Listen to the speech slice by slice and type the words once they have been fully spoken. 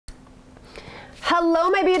Hello,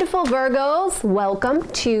 my beautiful Virgos. Welcome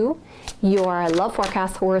to your love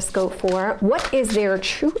forecast horoscope for what is their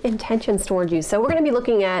true intentions towards you. So we're going to be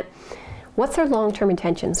looking at what's their long-term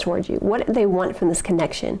intentions towards you. What do they want from this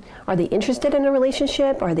connection? Are they interested in a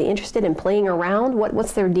relationship? Are they interested in playing around?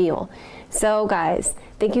 What's their deal? So guys,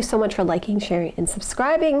 thank you so much for liking, sharing, and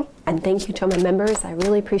subscribing. And thank you to my members. I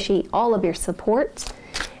really appreciate all of your support.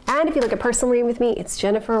 And if you'd like a personal reading with me, it's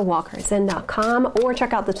JenniferWalkerZen.com, or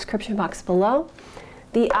check out the description box below.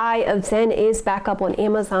 The Eye of Zen is back up on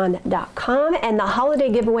Amazon.com, and the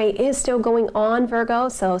holiday giveaway is still going on, Virgo,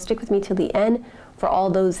 so stick with me till the end for all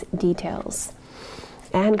those details.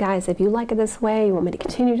 And guys, if you like it this way, you want me to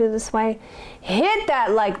continue to this way, hit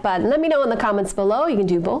that like button. Let me know in the comments below. You can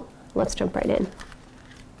do both. Let's jump right in.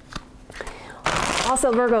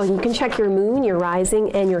 Also, Virgo, you can check your moon, your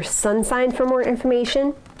rising, and your sun sign for more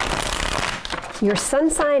information. Your sun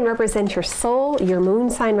sign represents your soul, your moon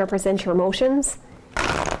sign represents your emotions,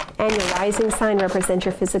 and your rising sign represents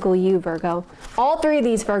your physical you, Virgo. All three of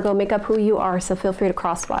these, Virgo, make up who you are, so feel free to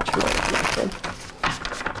cross-watch for more information.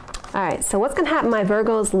 All right, so what's going to happen, my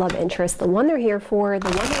Virgo's love interest, the one they're here for, the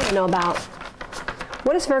one they want to know about.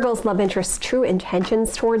 What is Virgo's love interest's true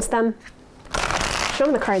intentions towards them? Show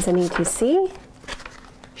me the cards I need to see.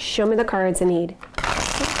 Show me the cards I need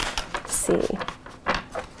to see.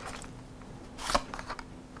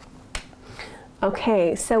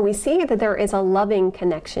 Okay, so we see that there is a loving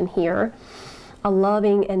connection here, a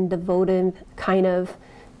loving and devoted kind of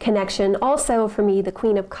connection. Also, for me, the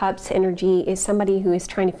Queen of Cups energy is somebody who is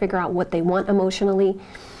trying to figure out what they want emotionally.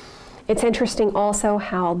 It's interesting also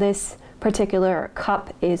how this particular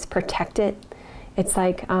cup is protected. It's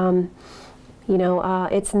like,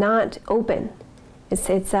 it's not open. It's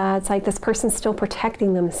like this person's still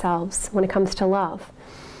protecting themselves when it comes to love.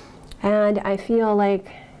 And I feel like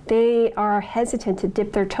they are hesitant to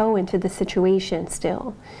dip their toe into the situation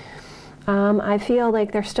still. I feel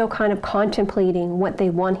like they're still kind of contemplating what they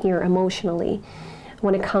want here emotionally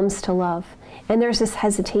when it comes to love. And there's this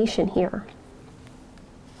hesitation here.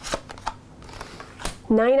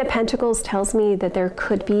 Nine of Pentacles tells me that there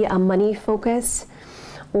could be a money focus,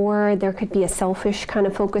 or there could be a selfish kind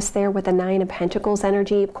of focus there with the Nine of Pentacles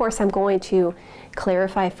energy. Of course, I'm going to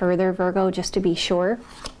clarify further, Virgo, just to be sure.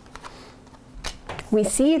 We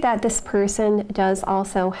see that this person does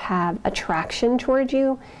also have attraction towards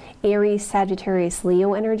you, Aries, Sagittarius,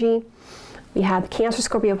 Leo energy. We have Cancer,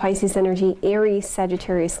 Scorpio, Pisces energy, Aries,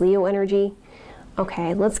 Sagittarius, Leo energy.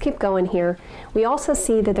 Okay, let's keep going here. We also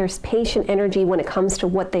see that there's patient energy when it comes to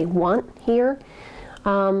what they want here.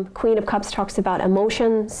 Queen of Cups talks about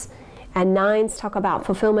emotions, and nines talk about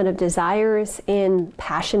fulfillment of desires in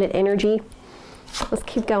passionate energy. Let's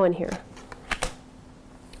keep going here.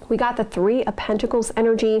 We got the Three of Pentacles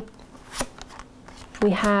energy. We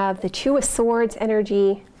have the Two of Swords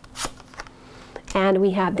energy. And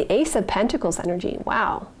we have the Ace of Pentacles energy.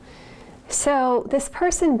 Wow. So this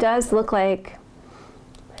person does look like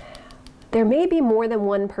there may be more than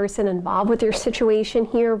one person involved with your situation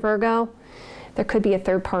here, Virgo. There could be a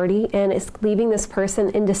third party, and it's leaving this person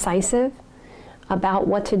indecisive about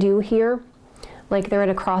what to do here. Like they're at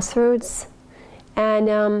a crossroads.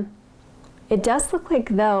 And it does look like,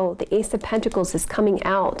 though, the Ace of Pentacles is coming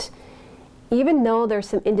out. Even though there's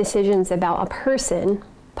some indecisions about a person,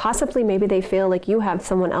 possibly maybe they feel like you have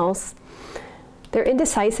someone else. They're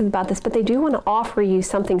indecisive about this, but they do want to offer you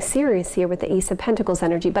something serious here with the Ace of Pentacles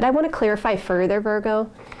energy. But I want to clarify further,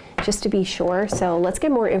 Virgo, just to be sure. So let's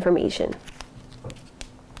get more information.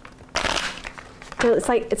 So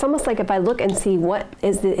it's almost like if I look and see what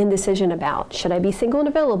is the indecision about. Should I be single and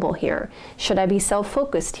available here? Should I be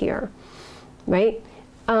self-focused here? Right?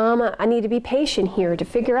 I need to be patient here to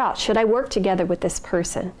figure out, should I work together with this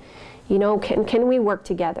person? You know, can we work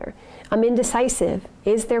together? I'm indecisive.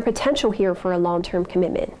 Is there potential here for a long-term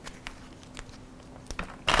commitment?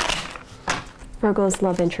 Virgo's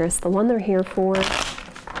love interest, the one they're here for,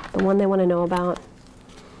 the one they want to know about.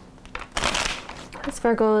 What's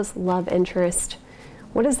Virgo's love interest?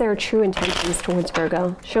 What is their true intentions towards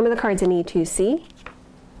Virgo? Show me the cards I need to see.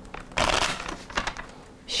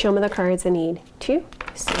 Show me the cards I need to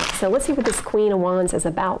see. So let's see what this Queen of Wands is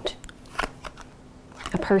about.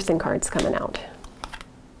 A person card's coming out.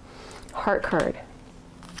 Heart card.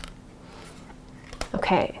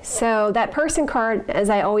 Okay, so that person card, as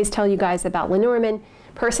I always tell you guys about Lenormand,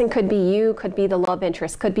 person could be you, could be the love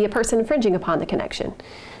interest, could be a person infringing upon the connection.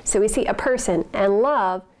 So we see a person and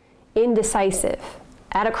love, indecisive,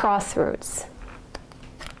 at a crossroads.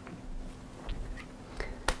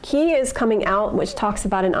 Key is coming out, which talks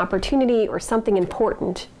about an opportunity or something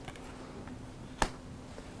important.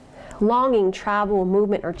 Longing, travel,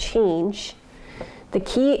 movement, or change. The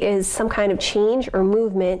key is some kind of change or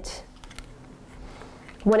movement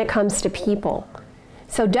when it comes to people.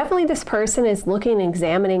 So definitely this person is looking and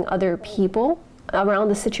examining other people around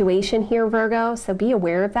the situation here, Virgo, so be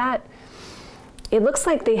aware of that. It looks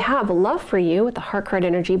like they have love for you with the heart card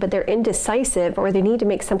energy, but they're indecisive, or they need to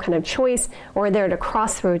make some kind of choice, or they're at a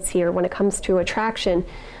crossroads here when it comes to attraction.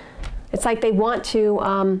 It's like they want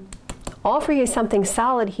to offer you something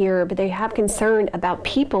solid here, but they have concern about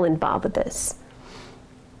people involved with this.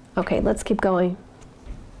 Okay, let's keep going.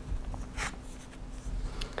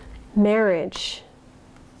 Marriage.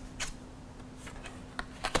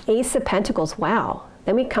 Ace of Pentacles, wow.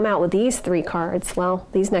 Then we come out with these three cards, well,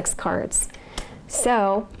 these next cards.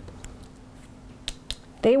 So,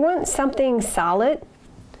 they want something solid.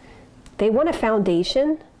 They want a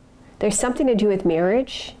foundation. There's something to do with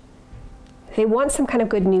marriage. They want some kind of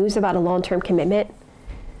good news about a long-term commitment.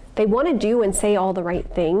 They want to do and say all the right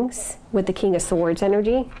things with the King of Swords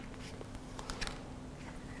energy.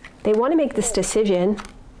 They want to make this decision.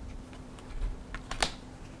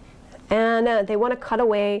 And they want to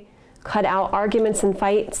cut out arguments and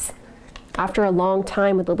fights after a long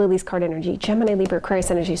time with the Lilies card energy, Gemini, Libra,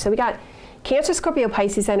 Aquarius energy. So we got Cancer, Scorpio,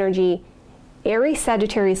 Pisces energy, Aries,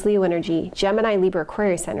 Sagittarius, Leo energy, Gemini, Libra,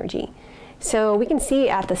 Aquarius energy. So we can see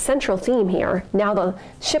at the central theme here, now the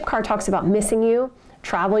ship card talks about missing you,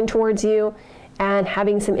 traveling towards you, and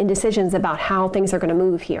having some indecisions about how things are going to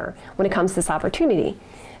move here when it comes to this opportunity.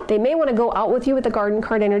 They may want to go out with you with the Garden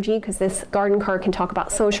card energy, because this Garden card can talk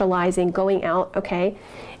about socializing, going out, okay,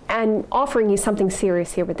 and offering you something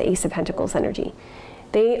serious here with the Ace of Pentacles energy.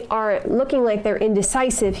 They are looking like they're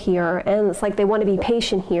indecisive here, and it's like they want to be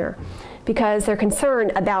patient here because they're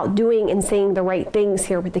concerned about doing and saying the right things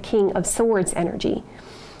here with the King of Swords energy.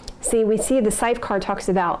 See, we see the Scythe card talks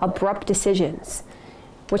about abrupt decisions,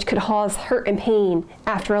 which could cause hurt and pain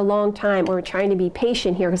after a long time, or trying to be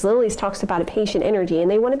patient here, because Lilies talks about a patient energy,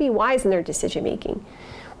 and they want to be wise in their decision making.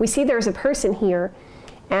 We see there's a person here,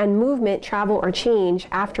 and movement, travel, or change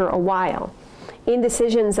after a while.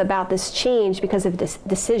 Indecisions about this change because of this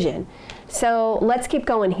decision. So let's keep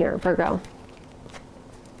going here, Virgo.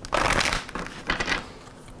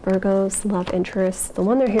 Virgo's love interest, the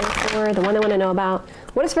one they're here for, the one they want to know about.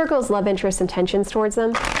 What is Virgo's love interest intentions towards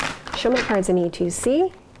them? Show me the cards I need to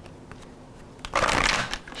see.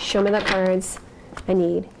 Show me the cards I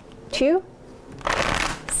need to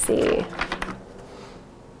see.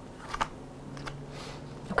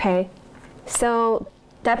 Okay, so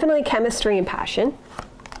definitely chemistry and passion.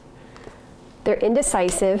 They're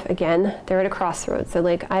indecisive. Again, they're at a crossroads. They're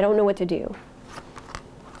like, I don't know what to do.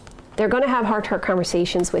 They're going to have heart-to-heart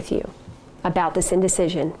conversations with you about this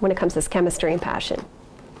indecision when it comes to this chemistry and passion.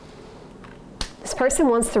 This person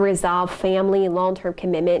wants to resolve family and long-term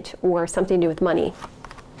commitment or something to do with money.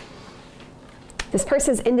 This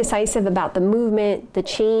person is indecisive about the movement, the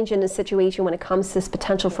change in the situation when it comes to this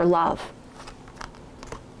potential for love.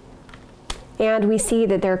 And we see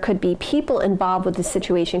that there could be people involved with this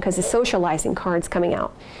situation because the socializing card's coming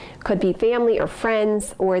out. Could be family or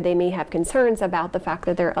friends, or they may have concerns about the fact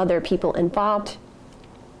that there are other people involved.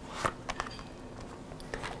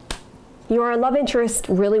 Your love interest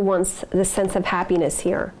really wants the sense of happiness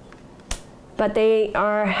here, but they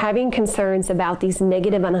are having concerns about these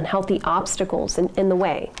negative and unhealthy obstacles in the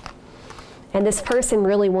way. And this person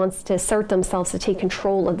really wants to assert themselves to take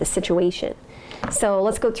control of the situation. So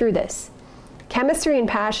let's go through this. Chemistry and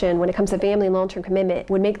passion, when it comes to family and long-term commitment,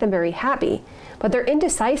 would make them very happy, but they're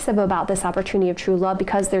indecisive about this opportunity of true love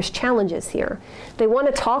because there's challenges here. They want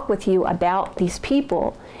to talk with you about these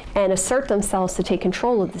people and assert themselves to take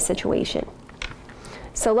control of the situation.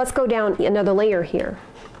 So let's go down another layer here.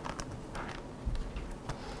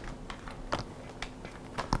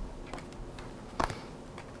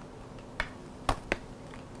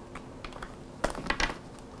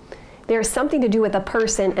 There's something to do with a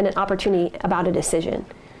person and an opportunity about a decision.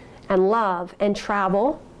 And love and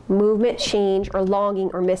travel, movement, change, or longing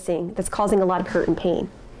or missing that's causing a lot of hurt and pain.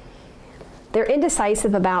 They're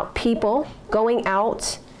indecisive about people going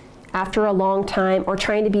out after a long time or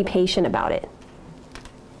trying to be patient about it.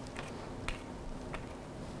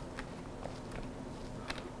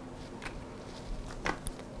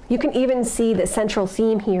 You can even see the central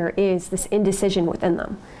theme here is this indecision within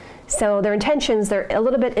them. So their intentions, they're a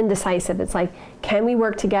little bit indecisive. It's like, can we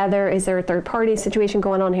work together? Is there a third party situation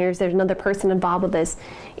going on here? Is there another person involved with this?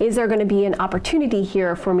 Is there going to be an opportunity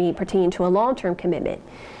here for me pertaining to a long-term commitment?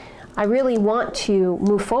 I really want to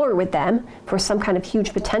move forward with them for some kind of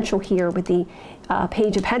huge potential here with the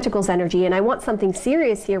Page of Pentacles energy, and I want something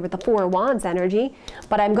serious here with the Four of Wands energy,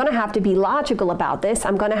 but I'm going to have to be logical about this.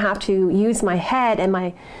 I'm going to have to use my head and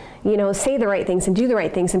my you know, say the right things and do the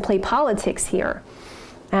right things and play politics here.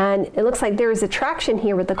 And it looks like there is attraction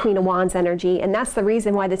here with the Queen of Wands energy, and that's the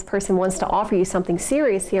reason why this person wants to offer you something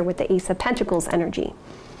serious here with the Ace of Pentacles energy.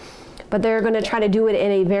 But they're going to try to do it in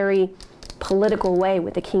a very political way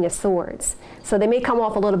with the King of Swords. So they may come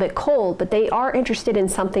off a little bit cold, but they are interested in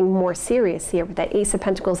something more serious here with that Ace of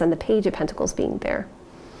Pentacles and the Page of Pentacles being there.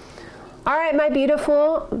 All right, my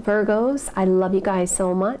beautiful Virgos, I love you guys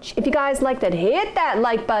so much. If you guys liked it, hit that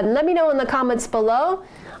like button. Let me know in the comments below.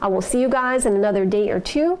 I will see you guys in another day or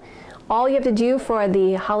two. All you have to do for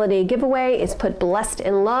the holiday giveaway is put blessed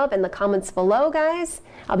in love in the comments below, guys.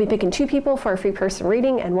 I'll be picking 2 people for a free person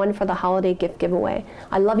reading and 1 for the holiday gift giveaway.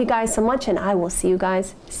 I love you guys so much, and I will see you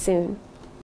guys soon.